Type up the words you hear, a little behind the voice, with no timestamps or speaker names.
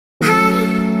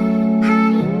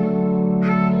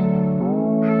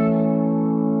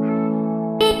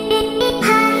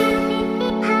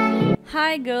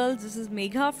Hi girls, this is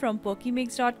Megha from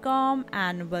Perkymegs.com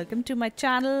and welcome to my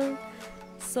channel.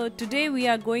 So today we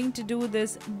are going to do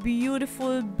this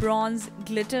beautiful bronze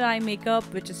glitter eye makeup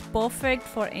which is perfect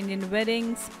for Indian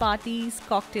weddings, parties,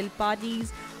 cocktail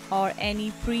parties or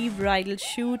any pre-bridal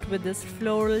shoot with this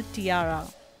floral tiara.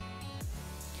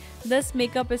 This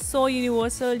makeup is so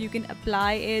universal, you can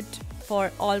apply it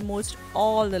for almost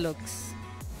all the looks.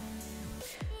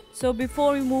 So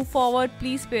before we move forward,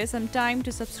 please spare some time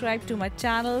to subscribe to my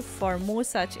channel for more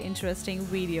such interesting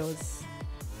videos.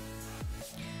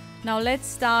 Now let's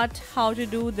start how to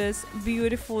do this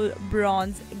beautiful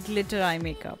bronze glitter eye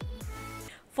makeup.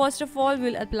 First of all,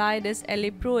 we'll apply this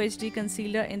LA Pro HD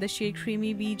concealer in the shade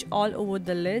Creamy Beige all over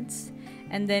the lids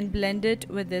and then blend it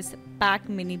with this Pack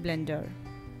mini blender.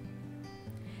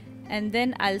 And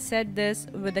then I'll set this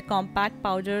with the compact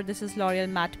powder. This is Loreal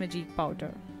Matte Magique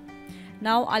powder.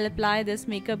 Now I'll apply this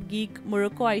Makeup Geek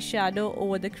Morocco eyeshadow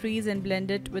over the crease and blend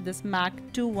it with this MAC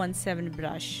 217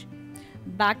 brush.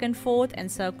 Back and forth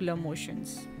and circular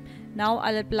motions. Now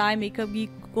I'll apply Makeup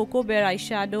Geek Cocoa Bear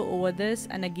eyeshadow over this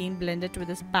and again blend it with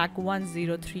this PAC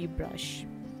 103 brush.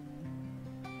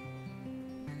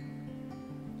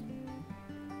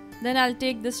 Then I'll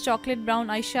take this chocolate brown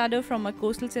eyeshadow from my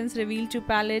Coastal Scents Reveal 2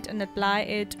 palette and apply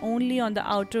it only on the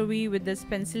outer V with this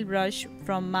pencil brush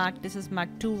from MAC. This is MAC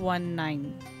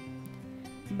 219.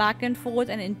 Back and forth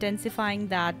and intensifying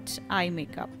that eye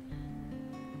makeup.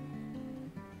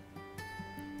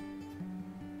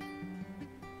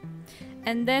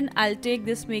 And then I'll take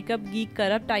this Makeup Geek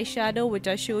Corrupt eyeshadow which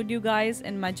I showed you guys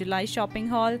in my July shopping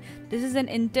haul. This is an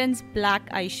intense black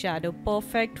eyeshadow,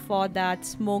 perfect for that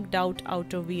smoked out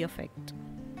outer V effect.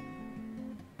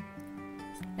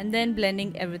 And then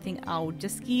blending everything out.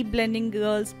 Just keep blending,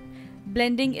 girls.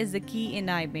 Blending is the key in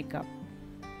eye makeup.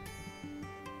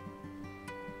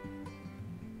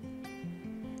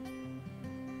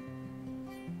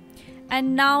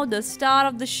 And now the star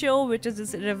of the show, which is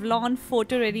this Revlon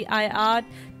Photo Ready Eye Art.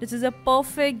 This is a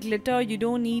perfect glitter. You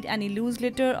don't need any loose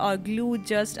glitter or glue,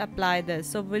 just apply this.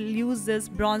 So we'll use this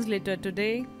bronze glitter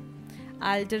today.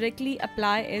 I'll directly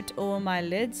apply it over my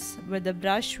lids with the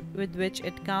brush with which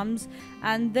it comes.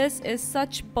 And this is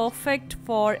such perfect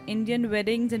for Indian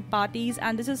weddings and parties,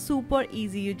 and this is super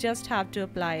easy. You just have to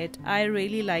apply it. I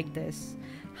really like this.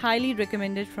 Highly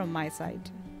recommended from my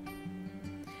side.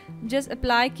 Just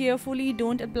apply carefully,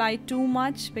 don't apply too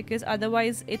much because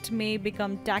otherwise it may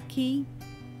become tacky.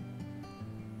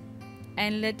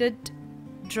 And let it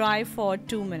dry for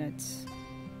 2 minutes.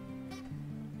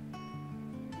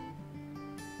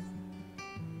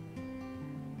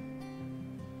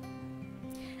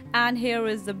 And here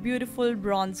is the beautiful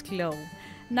bronze glow.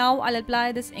 Now I'll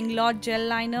apply this Inglot gel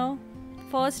liner.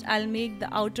 First I'll make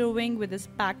the outer wing with this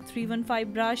PAC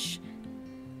 315 brush.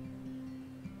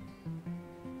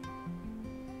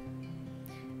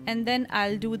 And then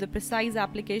I'll do the precise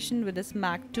application with this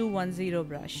MAC 210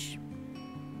 brush.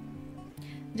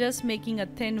 Just making a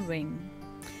thin wing.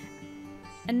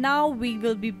 And now we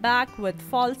will be back with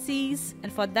falsies,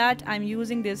 and for that I'm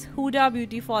using this Huda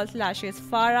Beauty False Lashes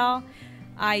Farah.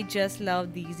 I just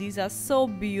love these. These are so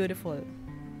beautiful.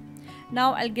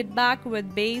 Now I'll get back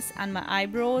with base and my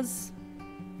eyebrows.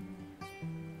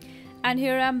 And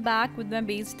here I'm back with my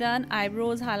base done,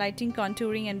 eyebrows, highlighting,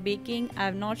 contouring and baking. I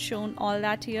have not shown all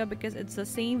that here because it's the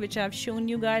same which I've shown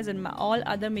you guys in my all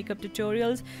other makeup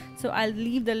tutorials. So I'll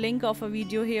leave the link of a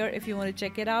video here if you want to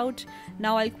check it out.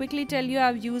 Now I'll quickly tell you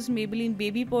I've used Maybelline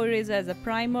Baby Pore Eraser as a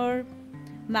primer,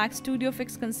 MAC Studio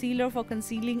Fix Concealer for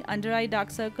concealing under eye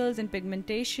dark circles and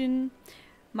pigmentation,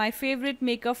 my favorite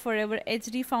Makeup Forever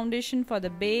HD foundation for the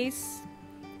base,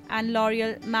 and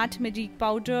L'Oreal Matte Magique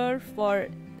powder for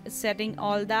setting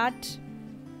all that.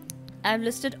 I've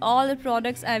listed all the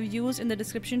products I've used in the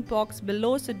description box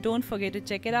below, so don't forget to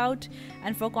check it out.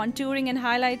 And for contouring and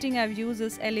highlighting, I've used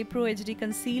this LA Pro HD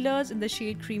concealers in the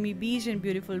shade Creamy Beige and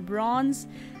Beautiful Bronze.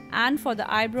 And for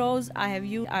the eyebrows, I have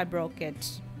used eyebrow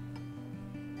kit.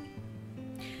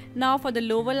 Now for the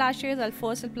lower lashes, I'll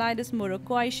first apply this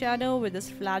Morocco eyeshadow with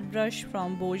this flat brush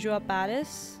from Bourjois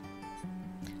Paris.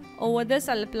 Over this,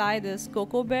 I'll apply this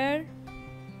Cocoa Bear.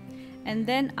 And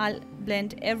then I'll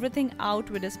blend everything out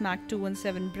with this MAC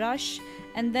 217 brush,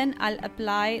 and then I'll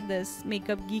apply this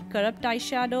Makeup Geek Corrupt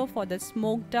eyeshadow for the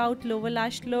smoked out lower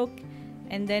lash look,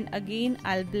 and then again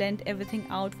I'll blend everything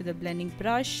out with a blending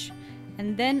brush,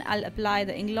 and then I'll apply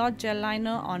the Inglot gel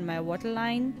liner on my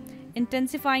waterline,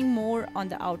 intensifying more on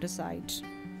the outer side.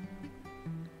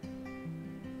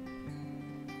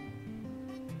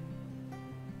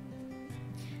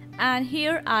 And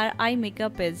here our eye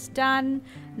makeup is done.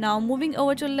 Now moving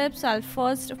over to lips, I'll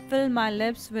first fill my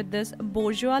lips with this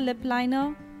bourgeois lip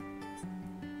liner.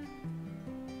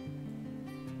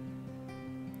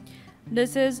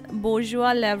 This is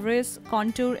Bourgeois Leveris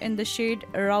Contour in the shade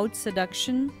Route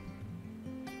Seduction.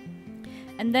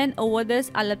 And then over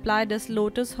this, I'll apply this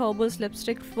Lotus Herbals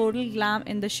Lipstick Floral Glam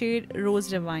in the shade Rose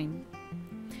Divine.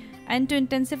 And to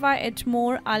intensify it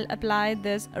more, I'll apply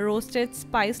this Roasted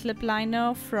Spice Lip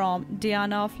Liner from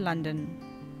Diana of London.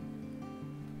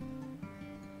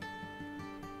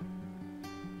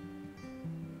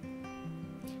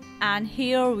 And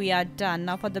here we are done.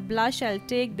 Now for the blush, I'll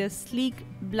take this Sleek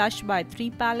Blush by 3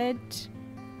 palette.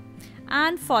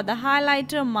 And for the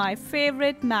highlighter, my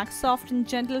favorite MAC Soft and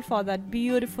Gentle for that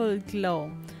beautiful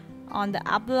glow. On the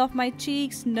apple of my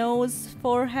cheeks, nose,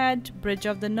 forehead, bridge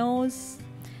of the nose.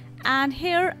 And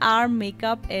here our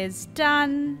makeup is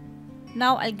done.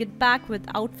 Now I'll get back with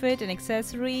outfit and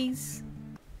accessories.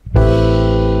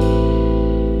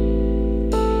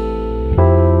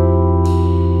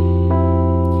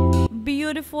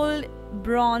 Beautiful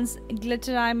bronze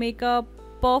glitter eye makeup,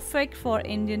 perfect for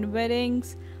Indian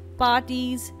weddings,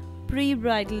 parties,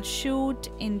 pre-bridal shoot,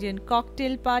 Indian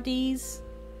cocktail parties.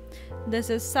 This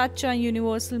is such a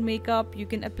universal makeup. You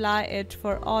can apply it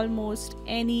for almost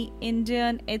any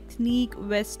Indian ethnic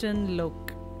Western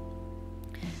look.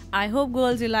 I hope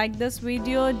girls you like this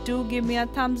video. Do give me a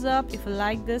thumbs up if you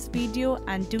like this video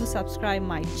and do subscribe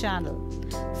my channel.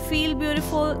 Feel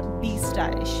beautiful, be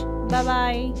stylish. Bye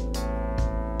bye.